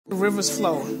Rivers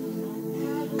flow.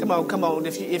 Come on, come on.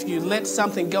 If you let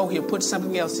something go, he'll put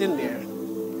something else in there.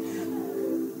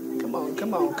 Come on,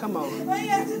 come on, come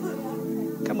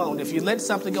on. Come on. If you let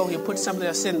something go, he'll put something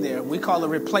else in there. We call it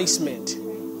replacement.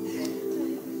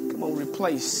 Come on,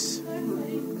 replace.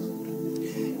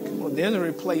 Come on, there's a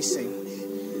replacing.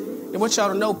 And what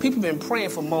y'all to know, people have been praying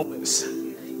for moments.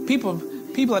 People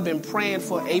have been praying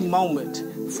for a moment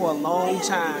for a long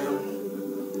time.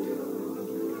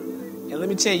 And let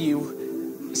me tell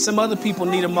you, some other people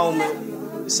need a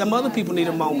moment. Some other people need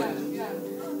a moment.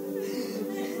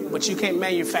 But you can't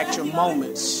manufacture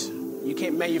moments. You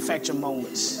can't manufacture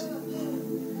moments.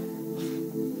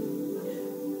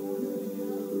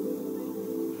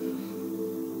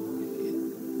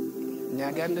 Now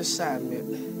I got an assignment.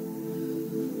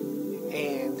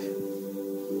 And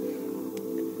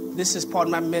this is part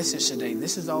of my message today.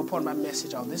 This is all part of my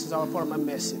message. This is all part of my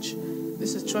message.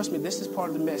 Trust me, this is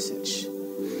part of the message.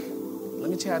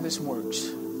 Let me tell you how this works.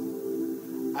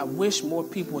 I wish more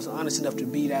people was honest enough to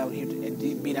be down here and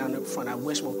be down up front. I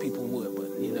wish more people would, but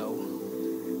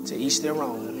to each their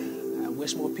own. I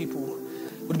wish more people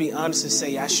would be honest and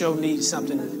say, I sure need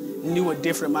something new or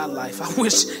different in my life. I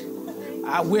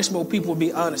wish more people would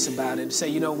be honest about it and say,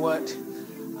 you know what?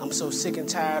 I'm so sick and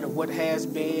tired of what has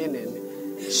been and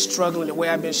struggling the way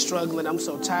I've been struggling. I'm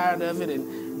so tired of it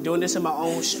and doing this in my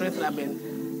own strength, and I've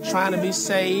been trying to be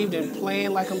saved and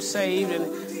playing like I'm saved, and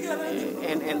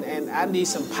I need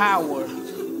some power.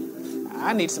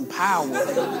 I need some power.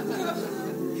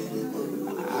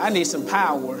 I need some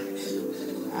power.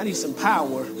 I need some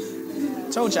power. I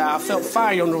told y'all I felt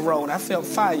fire on the road. I felt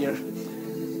fire.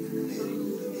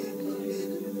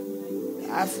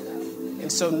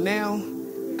 And so now,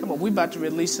 come on, we're about to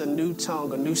release a new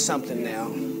tongue, a new something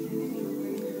now.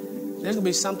 There's going to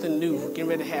be something new getting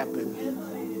ready to happen.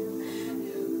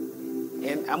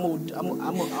 And I'm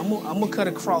gonna cut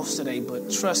across today,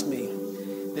 but trust me,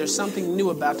 there's something new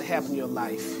about to happen in your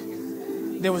life.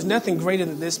 There was nothing greater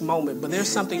than this moment, but there's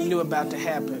something new about to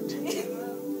happen.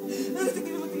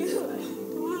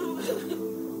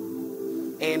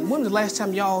 And when was the last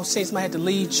time y'all seen somebody had to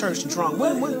leave church drunk?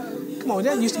 Come on,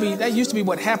 that used to be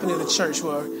what happened in the church,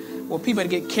 where people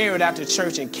had to get carried out to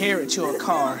church and carried to a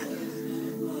car.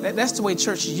 That's the way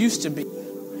church used to be.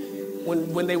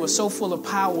 When they were so full of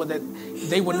power that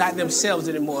they were not themselves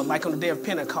anymore, like on the day of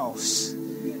Pentecost.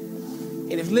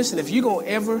 And if you're going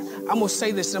to ever, I'm going to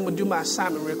say this and I'm going to do my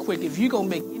assignment real quick. If you're going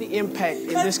to make any impact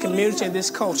in this community and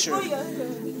this culture,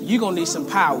 you're going to need some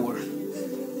power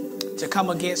to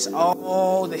come against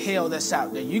all the hell that's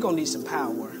out there. You're going to need some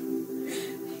power.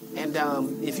 And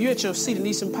if you're at your seat and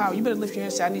need some power, you better lift your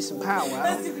hand and say, I need some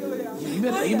power. You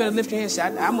better lift your hand and say,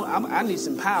 I need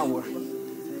some power.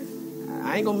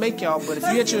 I ain't gonna make y'all, but if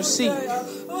you're at your seat,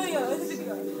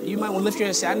 you might want to lift your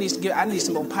hand and say, I need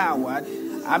some more power.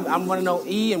 I'm running on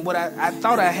E, and what I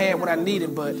thought I had what I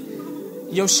needed, but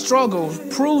your struggle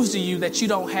proves to you that you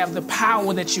don't have the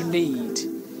power that you need.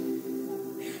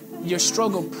 Your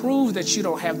struggle proves that you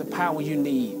don't have the power you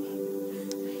need.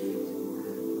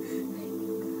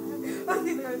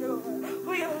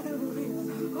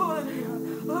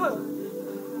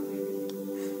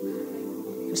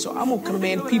 So I'm going to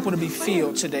command people to be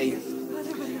filled today.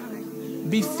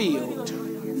 Be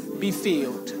filled. Be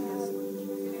filled.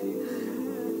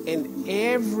 And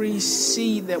every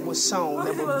seed that was sown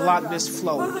that would block this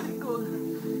flow,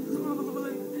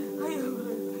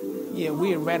 yeah,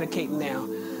 we eradicate now.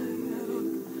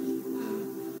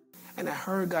 And I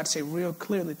heard God say real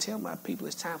clearly, tell my people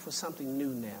it's time for something new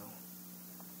now.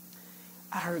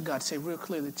 I heard God say real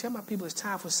clearly, tell my people it's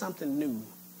time for something new.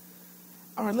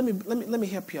 All right, let me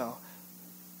help y'all.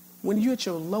 When you're at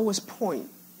your lowest point,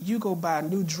 you go buy a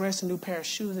new dress, a new pair of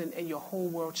shoes, and your whole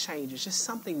world changes. Just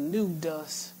something new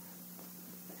does,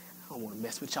 I don't want to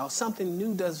mess with y'all, something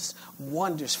new does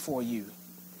wonders for you.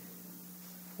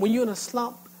 When you're in a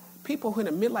slump, people who are in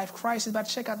a midlife crisis about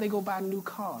to check out, they go buy a new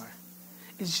car.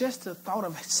 It's just the thought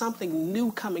of something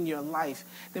new coming in your life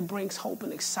that brings hope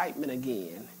and excitement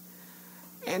again.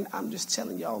 And I'm just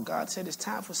telling y'all, God said it's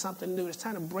time for something new. It's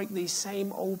time to break these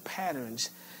same old patterns,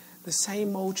 the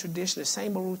same old tradition, the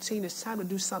same old routine. It's time to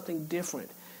do something different,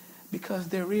 because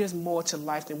there is more to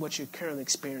life than what you're currently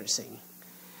experiencing.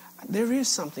 There is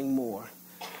something more.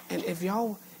 And if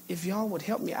y'all would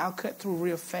help me, I'll cut through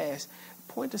real fast.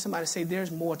 Point to somebody and say,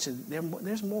 there's more.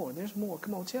 There's more.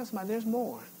 Come on, tell somebody there's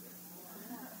more.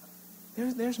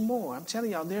 There's more. I'm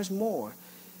telling y'all, there's more.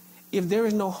 If there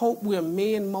is no hope, we're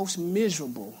men most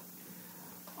miserable.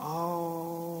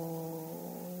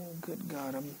 Oh, good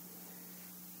God.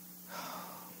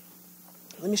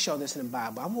 Let me show this in the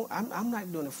Bible. I'm not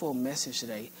doing a full message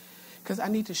today. Because I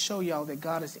need to show y'all that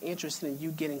God is interested in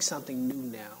you getting something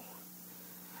new now.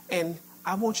 And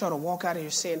I want y'all to walk out of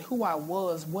here saying who I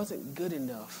wasn't good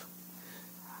enough.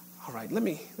 All right, let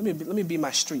me be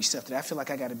my street stuff today. I feel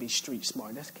like I got to be street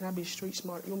smart. Can I be street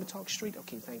smart? You want me to talk street?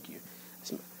 Okay, thank you.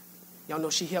 Y'all know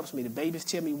she helps me. The babies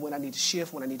tell me when I need to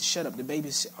shift, when I need to shut up. The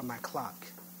babies are my clock.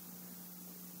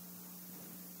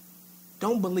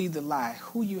 Don't believe the lie.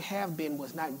 Who you have been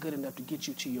was not good enough to get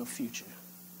you to your future.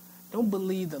 Don't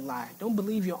believe the lie. Don't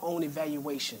believe your own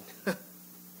evaluation.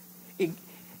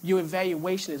 Your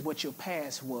evaluation is what your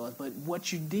past was, but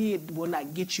what you did will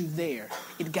not get you there.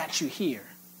 It got you here.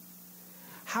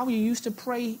 How you used to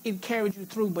pray, it carried you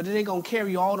through, but it ain't going to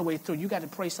carry you all the way through. You got to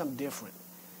pray something different.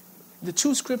 The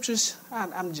two scriptures,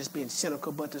 I'm just being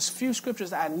cynical, but the few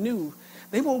scriptures I knew,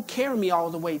 they won't carry me all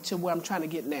the way to where I'm trying to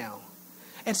get now.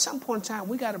 At some point in time,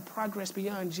 we got to progress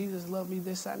beyond Jesus loved me,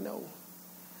 this I know.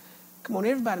 Come on,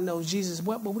 everybody knows Jesus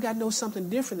wept, but we got to know something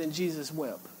different than Jesus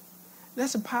wept.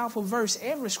 That's a powerful verse.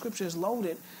 Every scripture is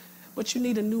loaded, but you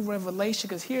need a new revelation,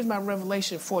 because here's my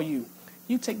revelation for you.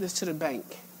 You take this to the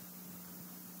bank.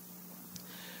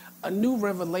 A new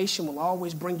revelation will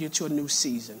always bring you to a new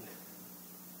season.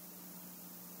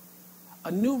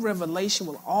 A new revelation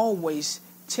will always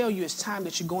tell you it's time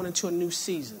that you're going into a new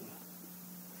season.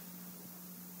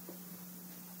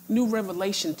 New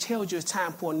revelation tells you it's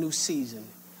time for a new season.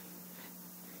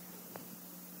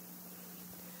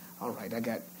 All right,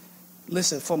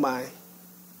 listen for my,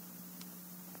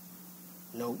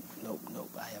 nope,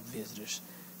 I have visitors.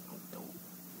 Don't.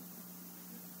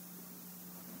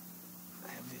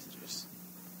 I have visitors.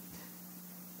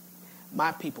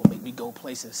 My people make me go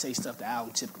places and say stuff that I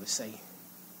don't typically say.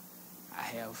 I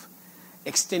have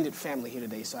extended family here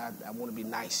today, so I want to be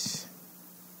nice.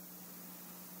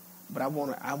 But I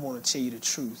want to tell you the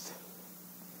truth.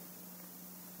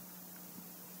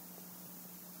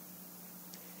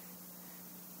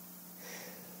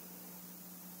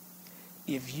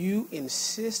 If you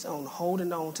insist on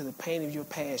holding on to the pain of your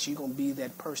past, you're going to be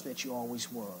that person that you always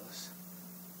was.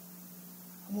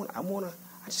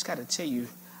 I just got to tell you,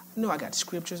 I know I got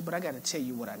scriptures, but I got to tell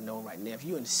you what I know right now. If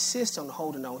you insist on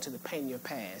holding on to the pain of your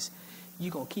past,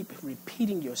 you're going to keep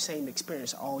repeating your same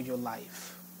experience all your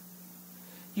life.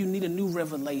 You need a new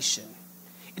revelation.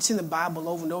 It's in the Bible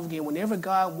over and over again. Whenever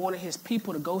God wanted his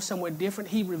people to go somewhere different,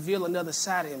 he revealed another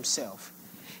side of himself.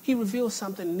 He revealed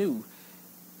something new,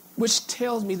 which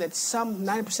tells me that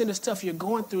 90% of the stuff you're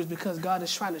going through is because God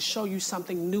is trying to show you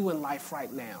something new in life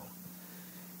right now.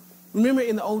 Remember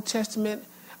in the Old Testament,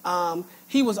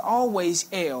 he was always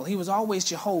El. He was always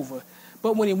Jehovah.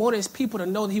 But when he wanted his people to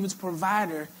know that he was a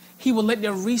provider, he would let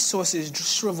their resources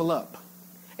shrivel up.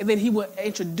 And then he would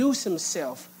introduce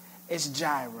himself as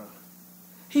Jireh.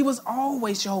 He was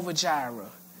always Jehovah Jireh.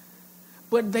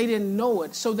 But they didn't know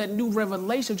it. So that new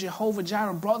revelation of Jehovah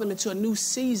Jireh brought them into a new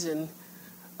season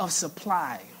of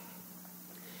supply.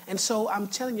 And so I'm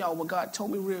telling y'all what God told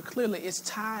me real clearly. It's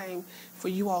time for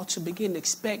you all to begin to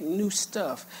expect new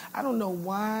stuff. I don't know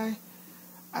why.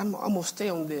 I'm going to stay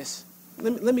on this.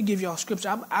 Let me give y'all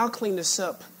scripture. I'll clean this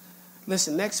up.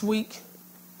 Listen, next week,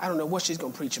 I don't know what she's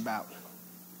going to preach about.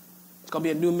 It's going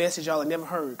to be a new message y'all have never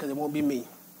heard, because it won't be me.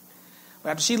 But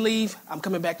after she leaves, I'm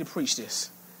coming back to preach this.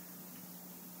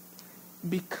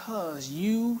 Because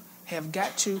you have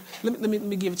got to, let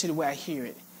me give it to you the way I hear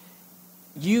it.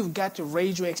 You've got to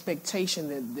raise your expectation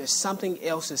that there's something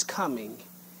else is coming,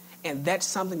 and that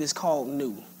something is called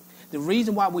new. The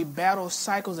reason why we battle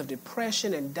cycles of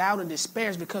depression and doubt and despair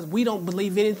is because we don't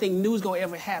believe anything new is going to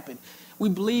ever happen. We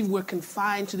believe we're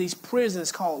confined to these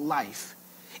prisons called life.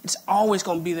 It's always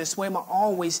going to be this way. I'm going to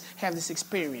always have this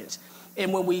experience.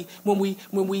 And when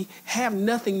we have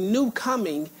nothing new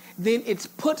coming, then it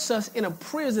puts us in a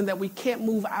prison that we can't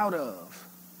move out of.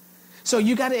 So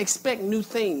you got to expect new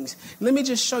things. Let me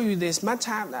just show you this. My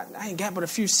time, I ain't got but a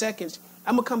few seconds.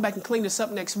 I'm going to come back and clean this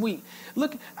up next week.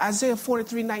 Look, Isaiah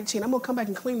 43:19. I'm going to come back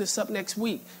and clean this up next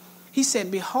week. He said,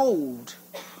 behold,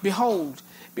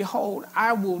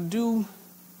 I will do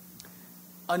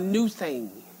a new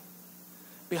thing.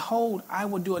 Behold, I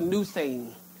will do a new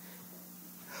thing.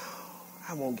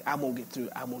 I won't get through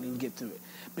it. I won't even get through it.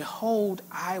 Behold,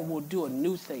 I will do a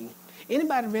new thing.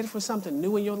 Anybody ready for something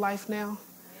new in your life now?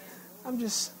 I'm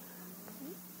just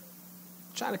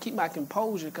trying to keep my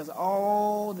composure, because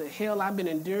all the hell I've been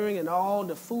enduring and all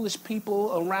the foolish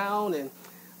people around and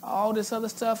all this other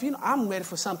stuff, I'm ready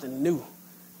for something new.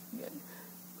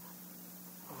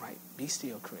 All right, be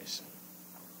still, Chris.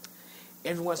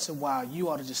 Every once in a while, you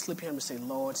ought to just slip here and say,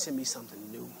 Lord, send me something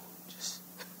new. Just,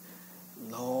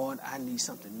 Lord, I need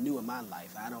something new in my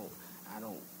life. I don't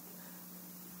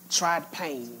Tried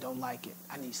pain, don't like it.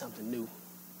 I need something new.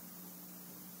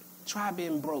 Tried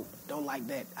being broke, don't like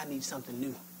that. I need something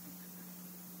new.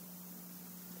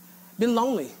 Been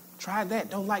lonely, tried that,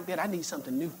 don't like that. I need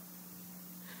something new.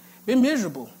 Been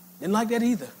miserable, didn't like that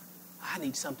either. I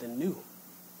need something new.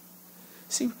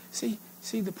 See,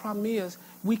 the problem is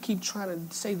we keep trying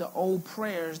to say the old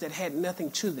prayers that had nothing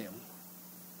to them.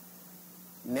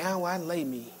 Now I lay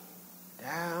me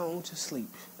down to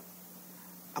sleep.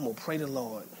 I'm going to pray the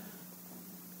Lord,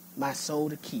 my soul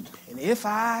to keep. And if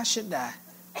I should die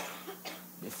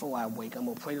before I wake, I'm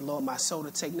going to pray the Lord, my soul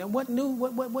to take. Now, what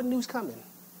news coming?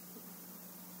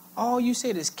 All you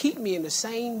said is keep me in the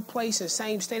same place and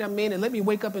same state I'm in and let me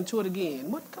wake up into it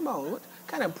again. Come on, what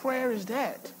kind of prayer is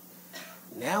that?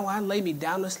 Now I lay me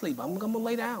down to sleep. I'm going to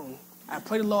lay down. I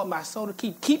pray the Lord, my soul to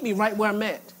keep. Keep me right where I'm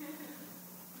at.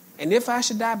 And if I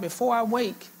should die before I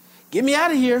wake, get me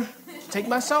out of here. Take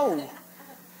my soul.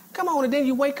 Come on, and then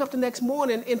you wake up the next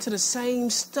morning into the same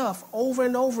stuff over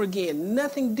and over again.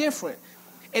 Nothing different.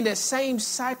 And that same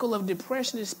cycle of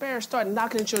depression and despair starts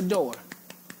knocking at your door.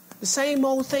 The same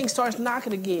old thing starts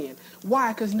knocking again.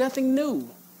 Why? Because nothing new.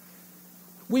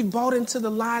 We've bought into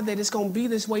the lie that it's going to be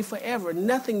this way forever.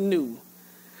 Nothing new.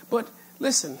 But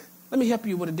listen, let me help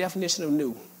you with a definition of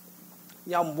new.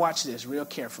 Y'all watch this real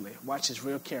carefully. Watch this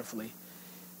real carefully.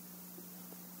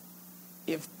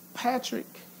 If Patrick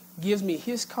gives me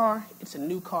his car, it's a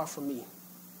new car for me.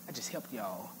 I just helped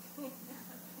y'all.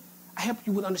 I help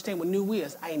you understand what new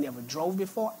is. I ain't never drove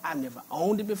before. I've never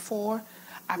owned it before.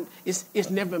 It's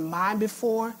never been mine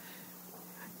before.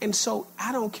 And so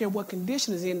I don't care what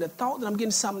condition it's in. The thought that I'm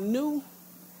getting something new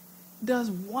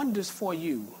does wonders for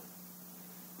you.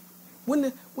 When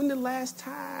the last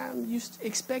time you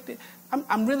expected,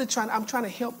 I'm trying to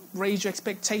help raise your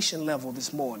expectation level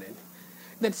this morning.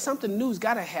 That something new's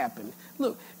got to happen.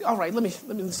 Look, all right, let me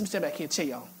step back here and tell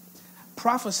y'all.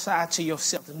 Prophesy to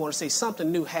yourself this morning. Say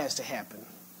something new has to happen.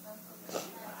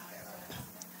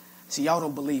 See, y'all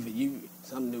don't believe it.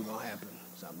 Something new gonna happen.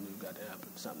 Something new got to happen.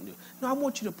 Something new. No, I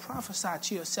want you to prophesy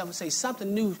to yourself and say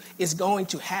something new is going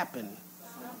to happen.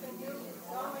 Something new is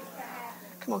going to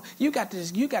happen. Come on, you got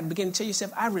to begin to tell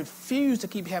yourself, I refuse to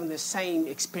keep having the same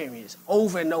experience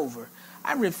over and over.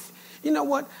 You know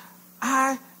what?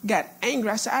 I got angry.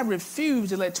 I said, I refuse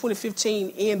to let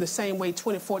 2015 end the same way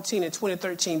 2014 and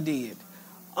 2013 did.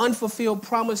 Unfulfilled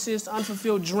promises,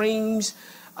 unfulfilled dreams,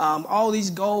 all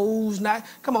these goals.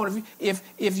 Come on,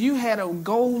 if you had a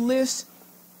goal list,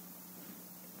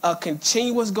 a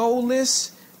continuous goal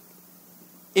list,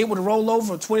 it would roll over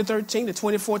from 2013 to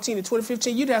 2014 to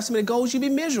 2015. You'd have so many goals, you'd be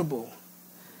miserable.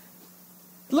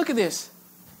 Look at this.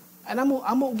 And I'm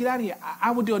gonna get out of here. I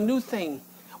will do a new thing.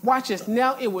 Watch this.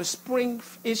 Now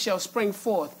it shall spring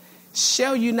forth.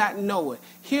 Shall you not know it?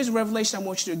 Here's a revelation I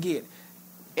want you to get.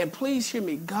 And please hear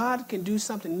me. God can do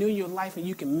something new in your life and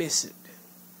you can miss it.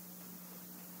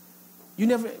 We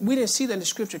didn't see that in the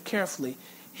scripture carefully.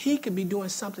 He could be doing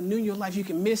something new in your life. You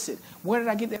can miss it. Where did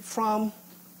I get that from?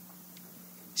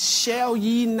 Shall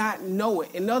ye not know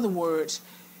it? In other words,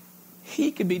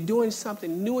 he could be doing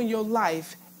something new in your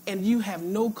life and you have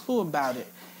no clue about it.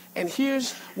 And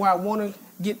here's where I want to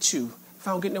get to. If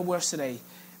I don't get nowhere else today,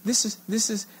 this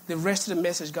is the rest of the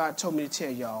message God told me to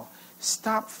tell y'all.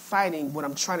 Stop fighting what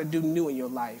I'm trying to do new in your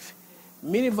life.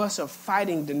 Many of us are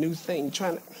fighting the new thing,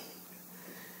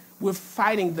 we're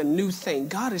fighting the new thing.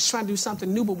 God is trying to do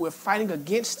something new, but we're fighting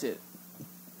against it.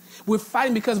 We're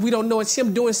fighting because we don't know it's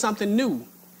him doing something new.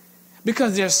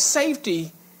 Because there's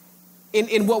safety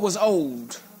in what was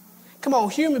old. Come on,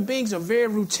 human beings are very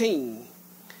routine.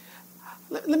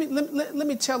 Let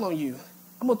me tell on you.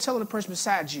 I'm going to tell on the person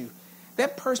beside you.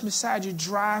 That person beside you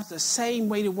drives the same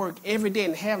way to work every day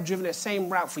and have driven that same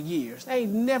route for years. They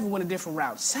ain't never went a different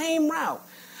route. Same route.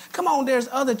 Come on, there's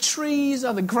other trees,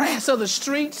 other grass, other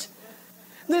streets.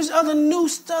 There's other new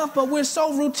stuff, but we're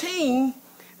so routine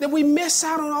that we miss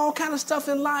out on all kind of stuff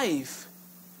in life.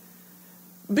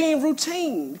 Being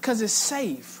routine because it's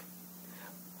safe.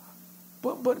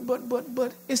 But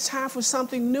it's time for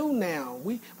something new now.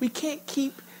 We can't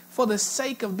keep, for the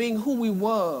sake of being who we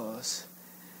was,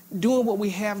 doing what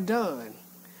we have done,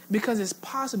 because it's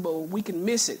possible we can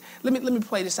miss it. Let me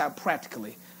play this out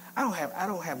practically. I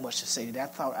don't have much to say to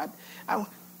that.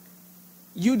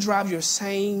 You drive your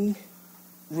same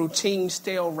routine,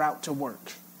 stale route to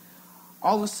work.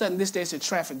 All of a sudden, this day's a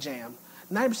traffic jam.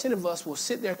 90% of us will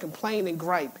sit there, complain and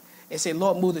gripe, and say,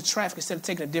 Lord, move the traffic instead of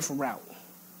taking a different route.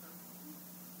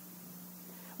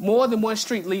 More than one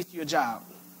street leads to your job.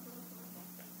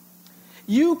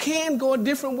 You can go a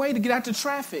different way to get out the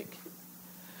traffic.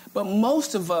 But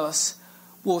most of us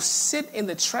will sit in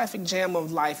the traffic jam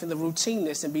of life, in the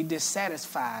routineness, and be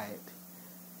dissatisfied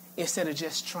instead of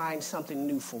just trying something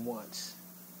new for once.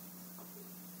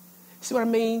 See what I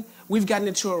mean? We've gotten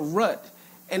into a rut,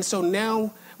 and so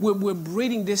now we're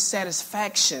breeding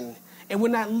dissatisfaction, and we're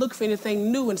not looking for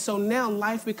anything new, and so now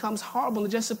life becomes horrible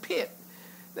and just a pit.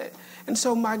 And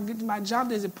so my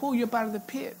job is to pull you up out of the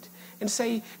pit and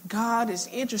say, God is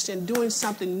interested in doing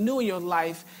something new in your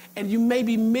life, and you may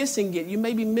be missing it. You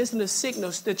may be missing the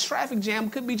signals. The traffic jam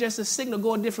could be just a signal,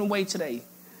 go a different way today.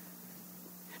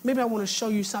 Maybe I want to show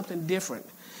you something different.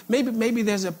 Maybe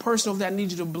there's a person over there I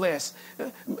need you to bless.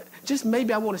 Just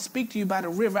maybe I want to speak to you by the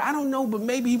river. I don't know, but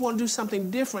maybe he want to do something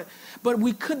different. But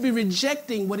we could be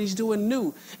rejecting what he's doing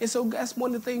new. And so that's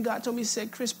one of the things God told me. He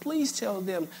said, Chris, please tell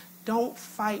them, don't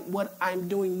fight what I'm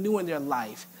doing new in their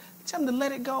life. Tell them to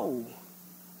let it go.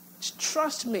 Just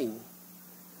trust me.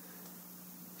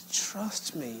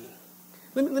 Trust me.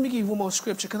 Let me give you one more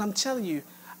scripture, because I'm telling you,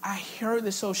 I heard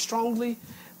this so strongly.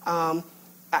 I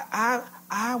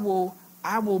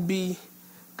will be,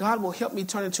 God will help me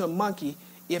turn into a monkey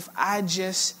if I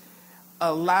just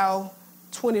allow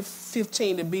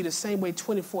 2015 to be the same way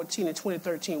 2014 and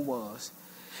 2013 was.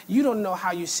 You don't know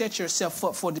how you set yourself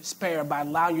up for despair by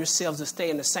allowing yourselves to stay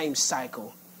in the same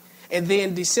cycle. And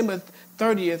then December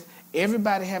 30th,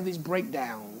 everybody have these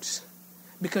breakdowns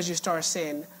because you start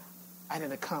saying, I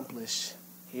didn't accomplish.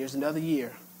 Here's another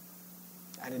year.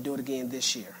 I didn't do it again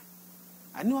this year.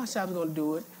 I knew I said I was going to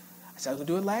do it. I said I was going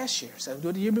to do it last year. I said I was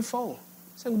going to do it the year before. I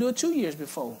said I was going to do it 2 years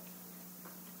before.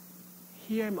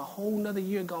 Here I'm a whole nother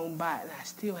year gone by, and I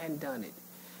still hadn't done it.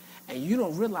 And you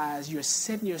don't realize you're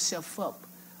setting yourself up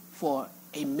for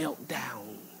a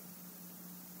meltdown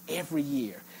every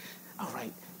year. All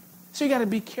right. So you got to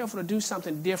be careful to do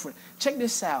something different. Check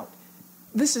this out.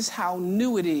 This is how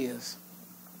new it is.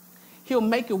 He'll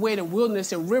make a way in the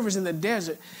wilderness and rivers in the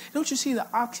desert. Don't you see the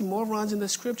oxymorons in the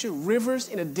scripture? Rivers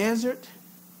in a desert.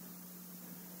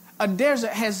 A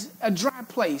desert has a dry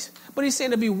place, but he's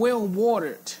saying to be well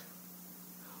watered.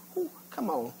 Ooh, come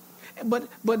on. But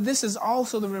this is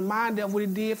also the reminder of what he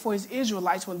did for his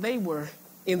Israelites when they were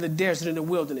in the desert, in the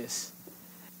wilderness.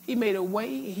 He made a way.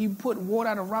 He put water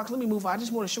out of rocks. Let me move on. I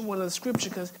just want to show one of the scripture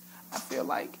because I feel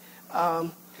like,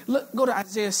 look, go to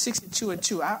Isaiah 62 and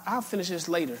 2. I'll finish this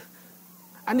later.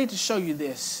 I need to show you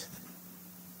this.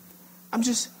 I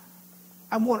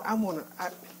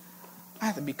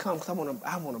have to become, because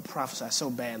I want to prophesy so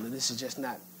badly.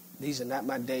 These are not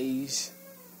my days.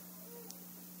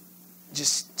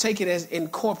 Just take it as in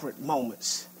corporate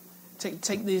moments.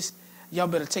 Take these. Y'all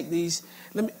better take these.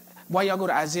 While y'all go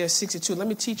to Isaiah 62, let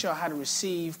me teach y'all how to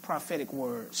receive prophetic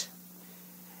words.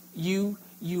 You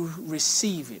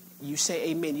receive it. You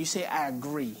say amen. You say I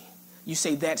agree. You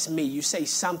say that's me. You say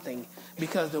something,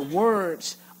 because the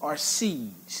words are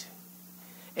seeds.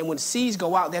 And when seeds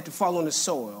go out, they have to fall on the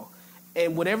soil.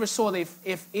 And whatever soil,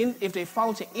 if they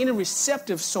fall to any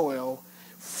receptive soil,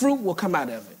 fruit will come out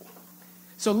of it.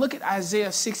 So look at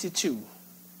Isaiah 62.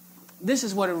 This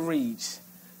is what it reads.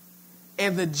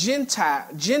 And the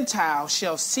Gentile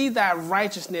shall see thy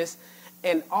righteousness,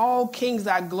 and all kings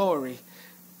thy glory.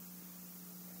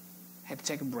 Had to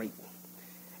take a break.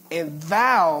 And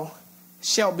thou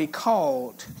shalt be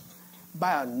called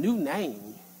by a new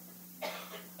name.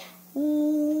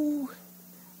 Ooh.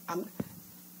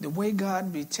 The way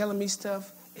God be telling me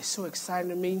stuff is so exciting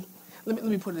to me. Let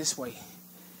me put it this way.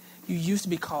 You used to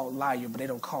be called liar, but they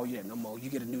don't call you that no more. You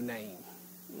get a new name.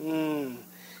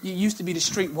 You used to be the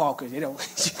streetwalker. You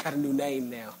got a new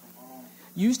name now.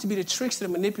 You used to be the trickster,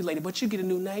 the manipulator, but you get a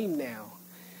new name now.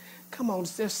 Come on,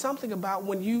 there's something about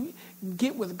when you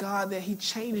get with God that he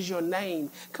changes your name.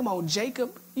 Come on,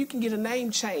 Jacob, you can get a name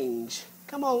change.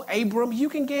 Come on, Abram, you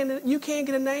can get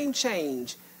a name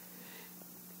change.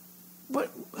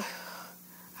 But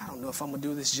I don't know if I'm going to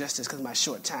do this justice because of my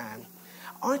short time.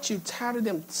 Aren't you tired of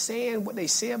them saying what they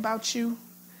say about you?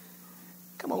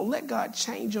 Come on, let God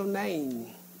change your name.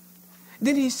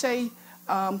 Did he say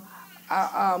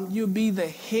you'll be the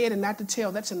head and not the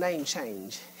tail? That's a name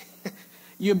change.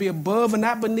 You'll be above and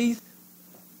not beneath.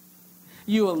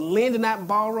 You'll lend and not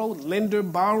borrow, lender,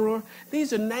 borrower.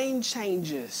 These are name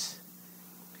changes.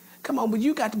 Come on, but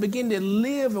you got to begin to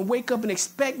live and wake up and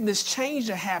expect this change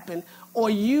to happen, or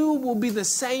you will be the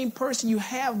same person you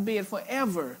have been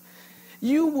forever.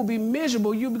 You will be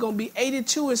miserable. You're going to be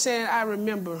 82 and saying, I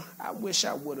remember, I wish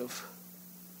I would have.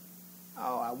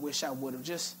 Oh, I wish I would have.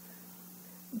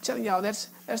 I'm telling y'all, that's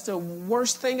the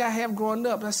worst thing I have growing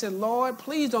up. I said, Lord,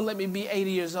 please don't let me be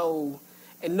 80 years old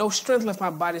and no strength left my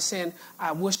body, saying,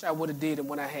 I wish I would have did it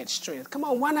when I had strength. Come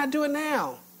on, why not do it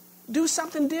now? Do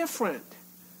something different.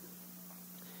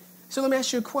 So let me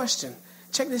ask you a question.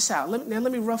 Check this out. Let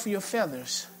me ruffle your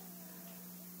feathers.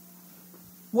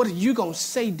 What are you going to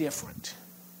say different?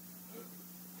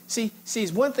 See,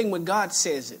 it's one thing when God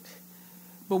says it,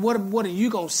 but what are you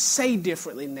going to say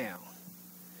differently now?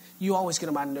 You always get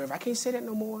on my nerve. I can't say that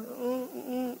no more.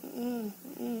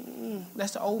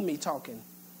 That's the old me talking.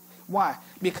 Why?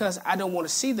 Because I don't want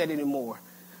to see that anymore.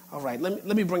 All right, let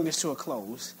me bring this to a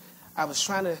close. I was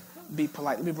trying to be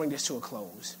polite. Let me bring this to a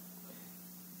close.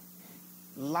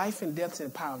 Life and death is in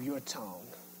the power of your tongue.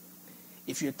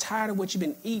 If you're tired of what you've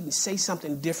been eating, say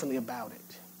something differently about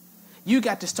it. You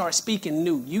got to start speaking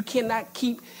new. You cannot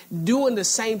keep doing the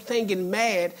same thing and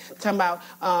mad, talking about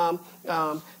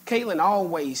Caitlin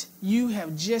always. You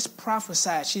have just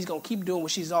prophesied she's going to keep doing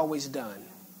what she's always done.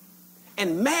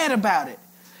 And mad about it.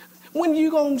 When are you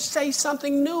going to say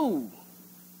something new?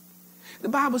 The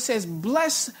Bible says,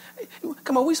 bless.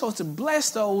 Come on, we're supposed to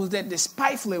bless those that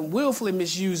despitefully and willfully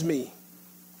misuse me.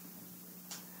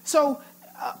 So,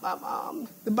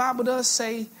 the Bible does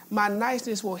say, my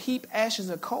niceness will heap ashes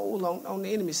of coal on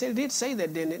the enemy. It did say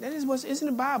that, didn't it? That is what's in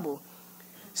the Bible.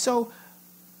 So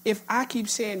if I keep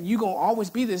saying you're going to always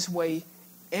be this way,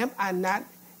 am I not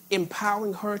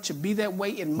empowering her to be that way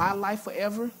in my life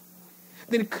forever?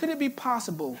 Then could it be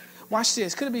possible, watch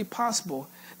this, could it be possible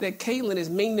that Caitlin is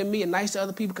mean to me and nice to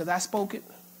other people because I spoke it?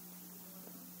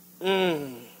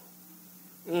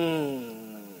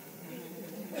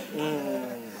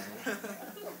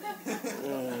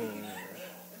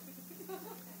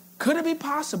 Could it be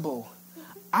possible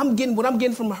I'm getting what I'm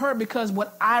getting from her because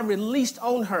what I released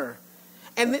on her?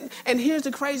 And here's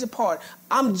the crazy part.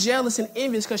 I'm jealous and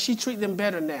envious because she treats them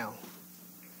better now.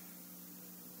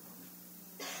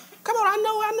 Come on, I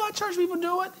know how church people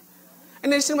do it.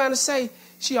 And they sit around and say,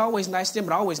 she always nice to them,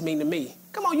 but always mean to me.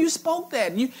 Come on, you spoke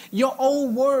that. Your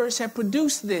old words have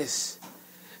produced this.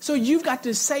 So you've got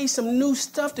to say some new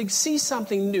stuff to see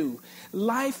something new.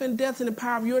 Life and death in the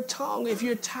power of your tongue. If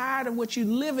you're tired of what you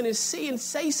live in and see, and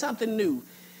say something new.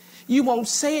 You won't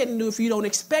say it new if you don't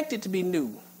expect it to be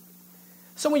new.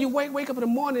 So when you wake up in the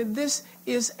morning, this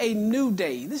is a new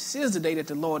day. This is the day that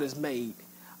the Lord has made.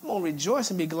 I'm going to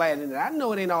rejoice and be glad in it. I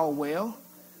know it ain't all well.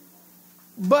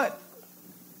 But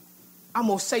I'm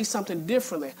going to say something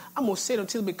differently. I'm going to say it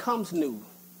until it becomes new.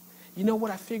 You know what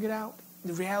I figured out?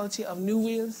 The reality of new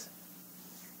is,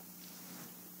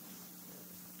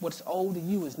 what's old to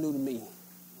you is new to me.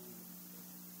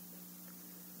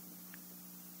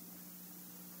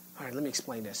 All right, let me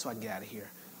explain that so I can get out of here.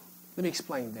 Let me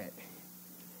explain that.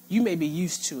 You may be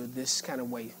used to it this kind of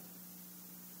way.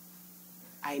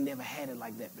 I ain't never had it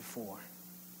like that before.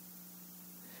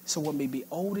 So what may be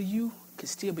old to you can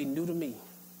still be new to me.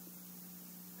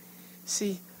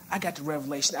 See, I got the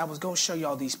revelation. I was going to show you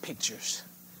all these pictures.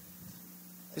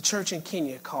 The church in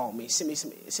Kenya called me, sent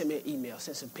me an email,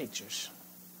 sent some pictures.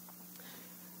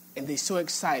 And they're so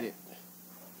excited.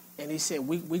 And he said,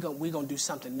 we're gonna do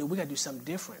something new. We got to do something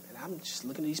different. And I'm just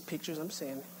looking at these pictures. I'm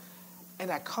saying,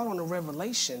 and I caught on the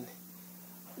revelation,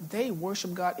 they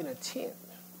worship God in a tent,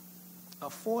 a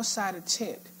 4-sided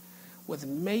tent with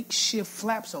makeshift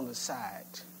flaps on the side.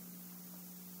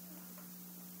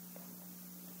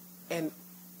 And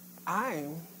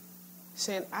I'm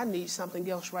saying, I need something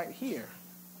else right here.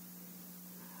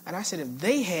 And I said, if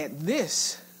they had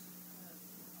this,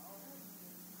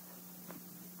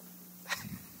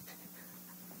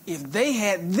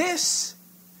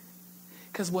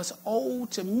 because what's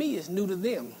old to me is new to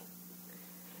them.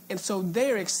 And so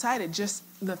they're excited just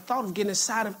the thought of getting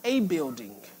inside of a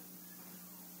building.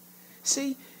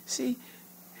 See,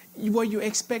 where your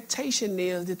expectation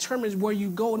is determines where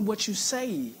you go and what you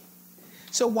say.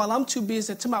 So while I'm too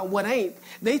busy talking about what ain't,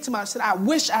 they talking about said, I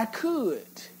wish I could.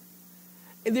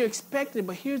 And they're expecting it,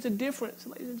 but here's the difference.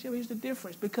 Ladies and gentlemen, here's the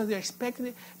difference. Because they're expecting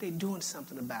it, they're doing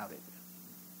something about it.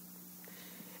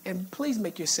 And please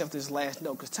make yourself this last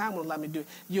note, because time won't allow me to do it.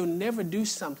 You'll never do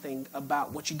something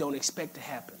about what you don't expect to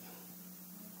happen.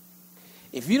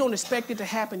 If you don't expect it to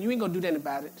happen, you ain't going to do nothing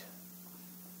about it.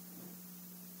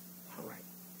 All right.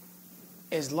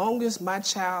 As long as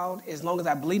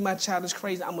I believe my child is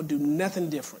crazy, I'm going to do nothing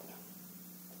different.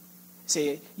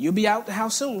 Say, you'll be out the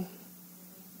house soon.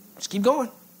 Just keep going.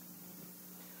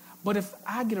 But if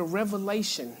I get a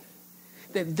revelation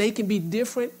that they can be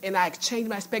different and I change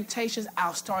my expectations,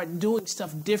 I'll start doing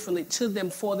stuff differently to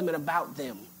them, for them, and about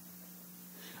them.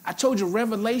 I told you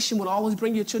revelation will always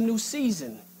bring you to a new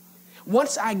season.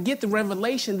 Once I get the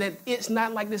revelation that it's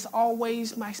not like this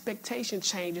always, my expectation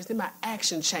changes, then my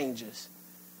action changes.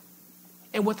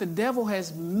 And what the devil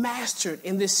has mastered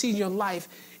in this season of your life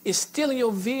is stealing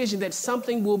your vision that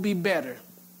something will be better.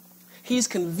 He's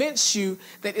convinced you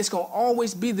that it's going to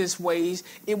always be this way.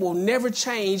 It will never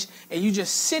change. And you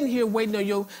just sitting here waiting on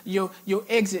your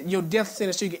exit, your death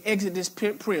sentence so you can exit this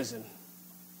prison.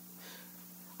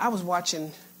 I was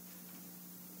watching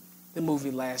the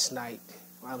movie last night.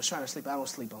 I was trying to sleep. I don't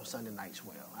sleep on Sunday nights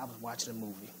well. I was watching a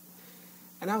movie.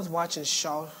 And I was watching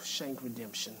Shawshank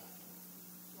Redemption.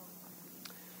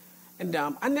 And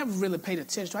I never really paid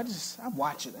attention to it. I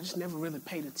watch it. I just never really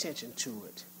paid attention to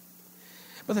it.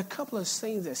 But a couple of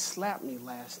scenes that slapped me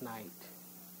last night.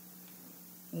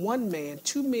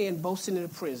 Two men both sitting in a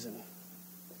prison.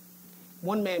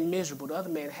 One man miserable, the other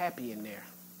man happy in there.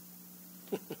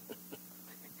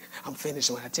 I'm finished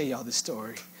when I tell y'all this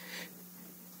story.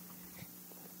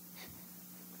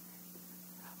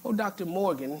 Oh, Dr.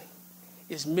 Morgan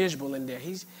is miserable in there.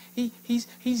 He's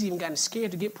even gotten scared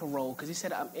to get parole because he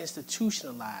said, I'm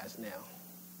institutionalized now.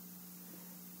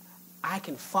 I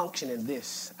can function in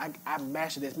this. I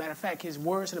master this. Matter of fact, his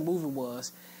words in the movie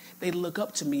was, they look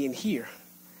up to me in here.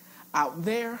 Out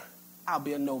there, I'll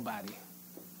be a nobody.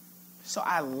 So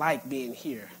I like being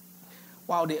here.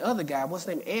 While the other guy, what's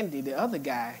his name, Andy, the other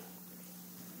guy,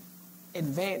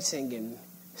 advancing and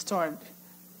started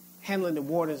handling the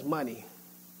warden's money.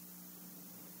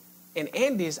 And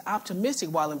Andy is optimistic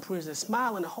while in prison,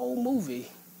 smiling the whole movie,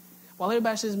 while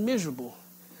everybody says miserable.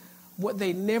 What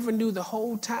they never knew the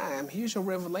whole time, here's your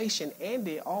revelation,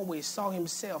 Andy always saw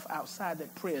himself outside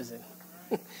that prison.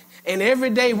 And every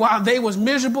day while they was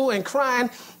miserable and crying,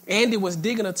 Andy was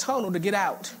digging a tunnel to get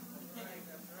out.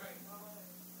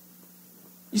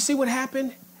 You see what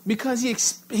happened? Because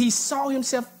he saw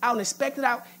himself out and expected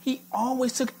out, he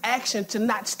always took action to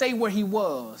not stay where he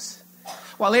was.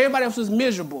 While everybody else was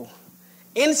miserable.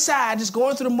 Inside, just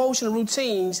going through the motion of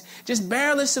routines, just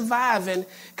barely surviving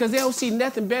because they don't see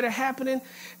nothing better happening.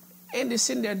 And they're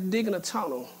sitting there digging a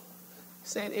tunnel,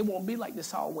 saying, it won't be like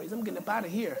this always. I'm getting up out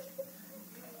of here.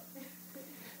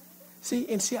 So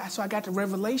I got the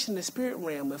revelation in the spirit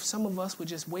realm. If some of us would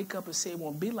just wake up and say, it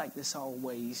won't be like this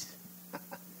always,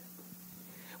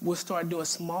 we'll start doing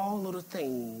small little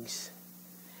things.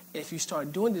 And if you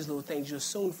start doing these little things, you'll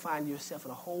soon find yourself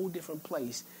in a whole different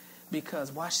place.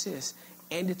 Because, watch this,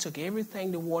 Andy took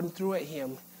everything the warden threw at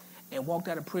him and walked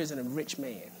out of prison a rich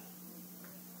man.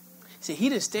 See, he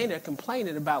didn't stand there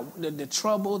complaining about the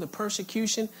trouble, the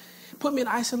persecution. Put me in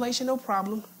isolation, no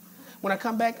problem. When I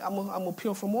come back, I'm gonna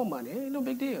appeal for more money. It ain't no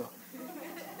big deal.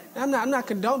 I'm not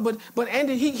condoning, but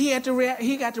Andy,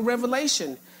 he got the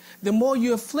revelation. The more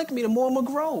you afflict me, the more I'm gonna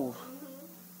grow.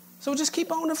 So just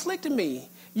keep on afflicting me.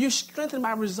 You strengthen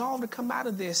my resolve to come out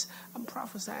of this. I'm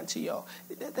prophesying to y'all.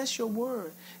 That's your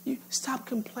word. You stop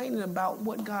complaining about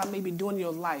what God may be doing in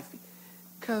your life,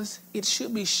 because it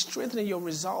should be strengthening your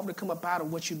resolve to come up out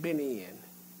of what you've been in.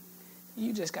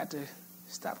 You just got to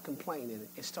stop complaining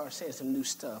and start saying some new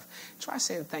stuff. Try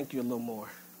saying thank you a little more.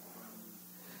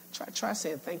 Try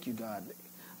saying thank you, God.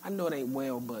 I know it ain't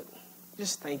well, but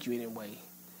just thank you anyway.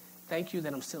 Thank you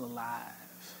that I'm still alive.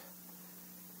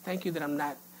 Thank you that I'm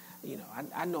not,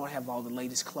 I know I have all the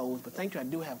latest clothes, but thank you I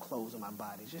do have clothes on my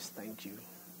body. Just thank you.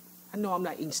 I know I'm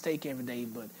not eating steak every day,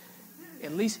 but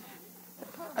at least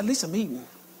I'm eating.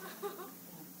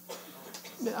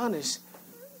 Be honest.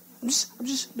 I'm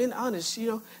just being honest.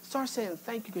 Start saying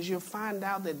thank you, because you'll find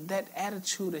out that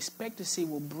attitude, expectancy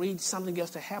will breed something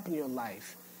else to happen in your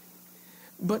life.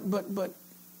 But we're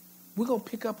going to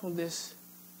pick up on this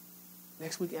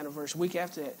next week anniversary. Week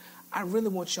after that, I really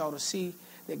want y'all to see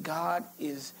that God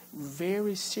is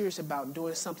very serious about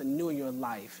doing something new in your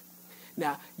life.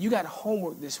 Now, you got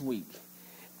homework this week.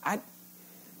 Wait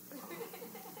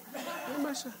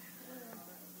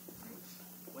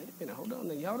a minute, hold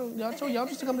on. Y'all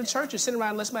just to come to church and sit around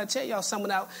and let somebody tell y'all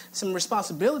some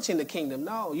responsibility in the kingdom.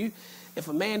 No, if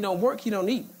a man don't work, he don't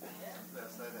eat.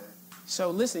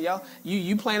 So listen, y'all,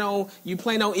 you plan on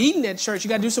eating at church, you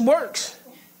got to do some works.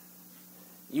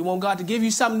 You want God to give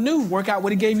you something new, work out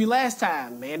what he gave you last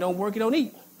time. Man, don't work, you don't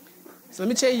eat. So let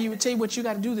me tell you what you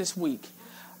got to do this week.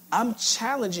 I'm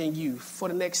challenging you for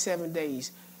the next 7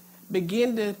 days.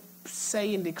 Begin to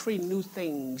say and decree new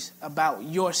things about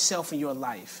yourself and your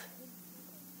life.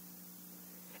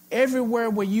 Everywhere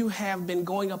where you have been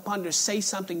going up under, say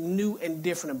something new and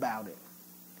different about it.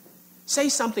 Say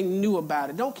something new about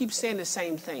it. Don't keep saying the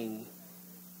same thing.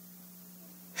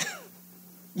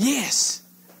 Yes.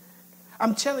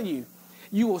 I'm telling you,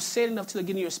 you will say it enough till it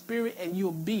get in your spirit, and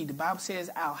you'll be. The Bible says,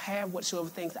 I'll have whatsoever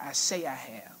things I say I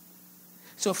have.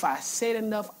 So if I say it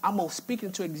enough, I'm going to speak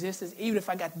into existence, even if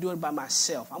I got to do it by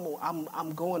myself.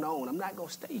 I'm going on. I'm not going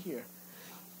to stay here.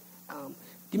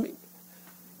 Give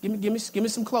me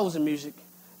some closing music.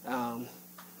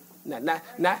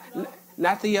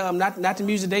 Not the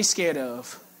music they scared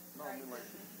of.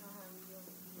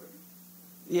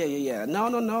 Yeah.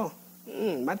 No.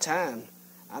 My time.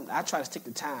 I try to stick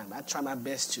to time. I try my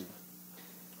best to.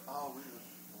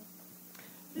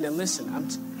 Now listen,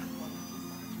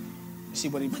 see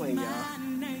what he playing, y'all.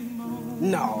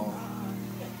 No.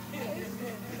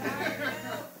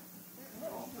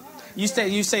 You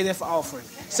say that for offering.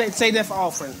 Say that for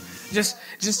offering. Just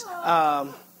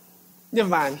never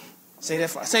mind. Say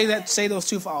those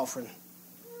two for offering.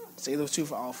 Say those two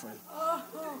for offering.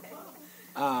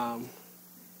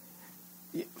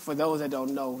 For those that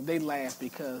don't know, they laugh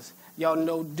because y'all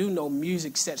know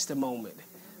music sets the moment.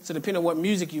 So depending on what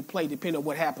music you play, depending on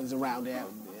what happens around there.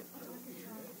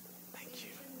 Thank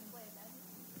you.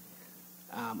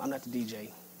 I'm not the DJ.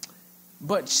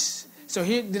 But so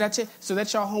here, did I tell you? So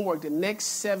that's your homework. The next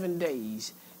 7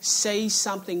 days, say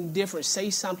something different.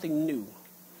 Say something new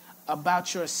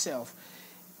about yourself.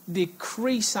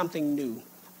 Decree something new.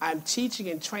 I'm teaching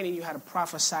and training you how to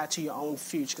prophesy to your own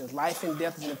future, because life and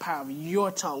death is in the power of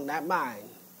your tongue, not mine.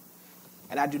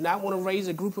 And I do not want to raise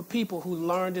a group of people who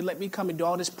learn to let me come and do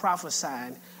all this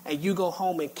prophesying, and you go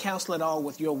home and counsel it all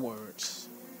with your words.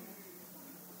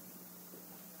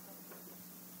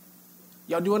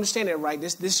 Y'all do understand that, right?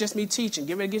 This is just me teaching.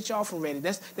 Get ready to get your offering ready.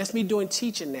 That's me doing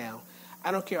teaching now.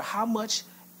 I don't care how much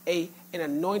an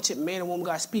anointed man or woman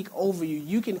God speak over you.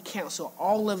 You can counsel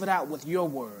all of it out with your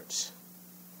words.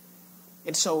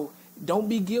 And so don't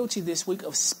be guilty this week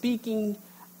of speaking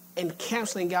and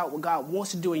counseling out what God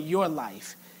wants to do in your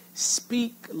life.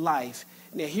 Speak life.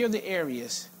 Now, here are the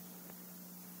areas.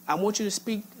 I want you to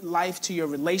speak life to your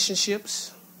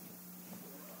relationships.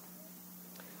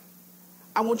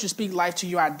 I want you to speak life to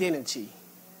your identity.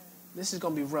 This is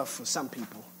going to be rough for some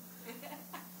people.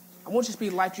 I want you to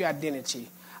speak life to your identity.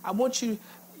 I want you,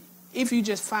 if you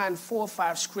just find 4 or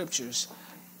 5 scriptures,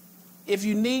 if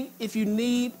you need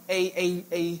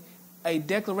a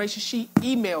declaration sheet,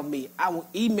 email me. I will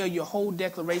email you a whole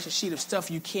declaration sheet of stuff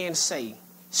you can say,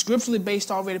 scripturally based,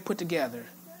 already put together,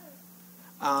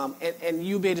 and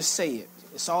you'll be able to say it.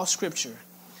 It's all scripture.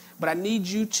 But I need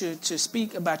you to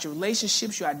speak about your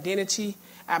relationships, your identity.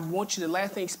 I want you to,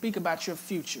 last thing, speak about your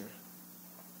future.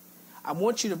 I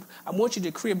want you to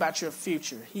decree about your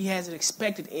future. He has an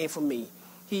expected end for me.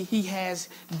 He has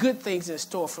good things in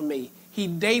store for me. He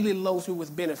daily loads me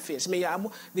with benefits.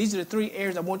 These are the 3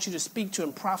 areas I want you to speak to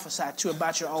and prophesy to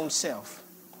about your own self.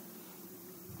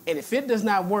 And if it does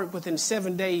not work within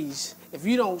 7 days,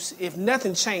 if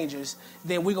nothing changes,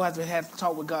 then we're going to have to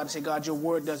talk with God and say, God, your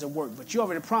word doesn't work. But you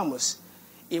already promised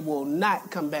it will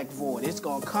not come back void. It's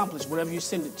going to accomplish whatever you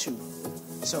send it to.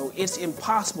 So it's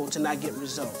impossible to not get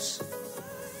results.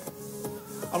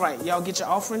 All right, y'all get your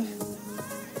offering.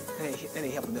 That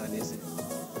ain't helping nothing, is it?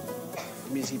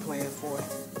 The music he playing for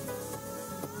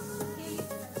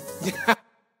it.